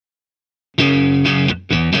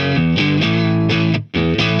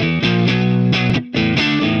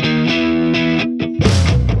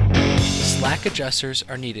adjusters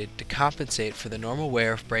are needed to compensate for the normal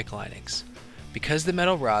wear of brake linings. Because the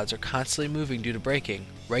metal rods are constantly moving due to braking,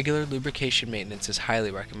 regular lubrication maintenance is highly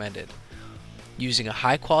recommended. Using a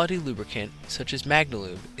high-quality lubricant, such as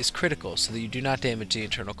Magnalube, is critical so that you do not damage the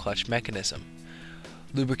internal clutch mechanism.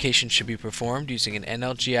 Lubrication should be performed using an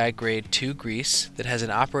NLGI Grade 2 grease that has an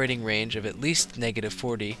operating range of at least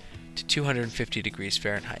 -40 to 250 degrees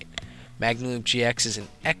Fahrenheit. Magnalube-GX is an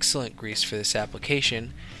excellent grease for this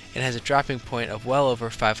application and has a dropping point of well over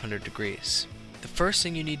 500 degrees. The first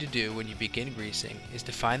thing you need to do when you begin greasing is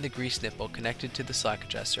to find the grease nipple connected to the slack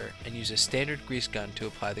adjuster and use a standard grease gun to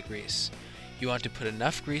apply the grease. You want to put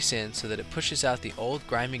enough grease in so that it pushes out the old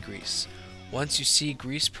grimy grease. Once you see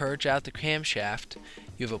grease purge out the camshaft,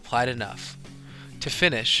 you have applied enough. To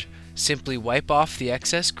finish, simply wipe off the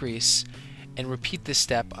excess grease and repeat this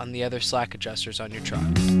step on the other slack adjusters on your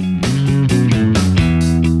truck.